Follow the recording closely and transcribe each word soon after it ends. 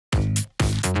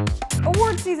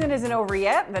Awards season isn't over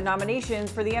yet. The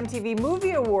nominations for the MTV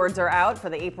Movie Awards are out for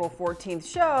the April 14th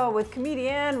show, with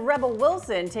comedienne Rebel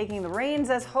Wilson taking the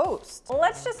reins as host.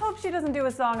 Let's just hope she doesn't do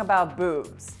a song about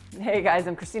boobs. Hey guys,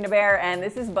 I'm Kristina Behr, and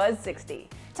this is Buzz 60.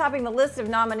 Topping the list of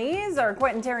nominees are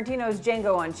Quentin Tarantino's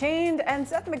Django Unchained and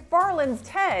Seth MacFarlane's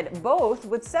Ted, both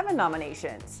with 7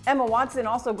 nominations. Emma Watson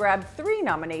also grabbed 3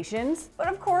 nominations, but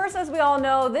of course, as we all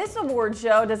know, this award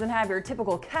show doesn't have your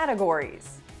typical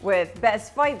categories, with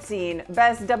Best Fight Scene,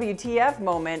 Best WTF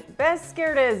Moment, Best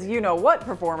Scared as You-Know-What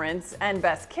Performance, and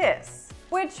Best Kiss.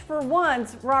 Which, for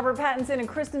once, Robert Pattinson and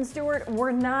Kristen Stewart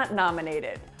were not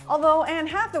nominated. Although Anne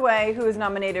Hathaway, who is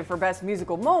nominated for Best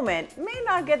Musical Moment, may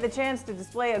not get the chance to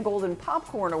display a Golden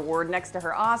Popcorn Award next to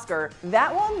her Oscar.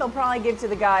 That one they'll probably give to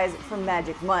the guys from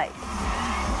Magic Mike.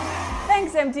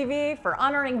 Thanks, MTV, for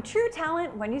honoring true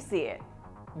talent when you see it.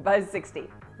 Buzz 60.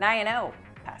 Now you know.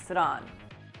 Pass it on.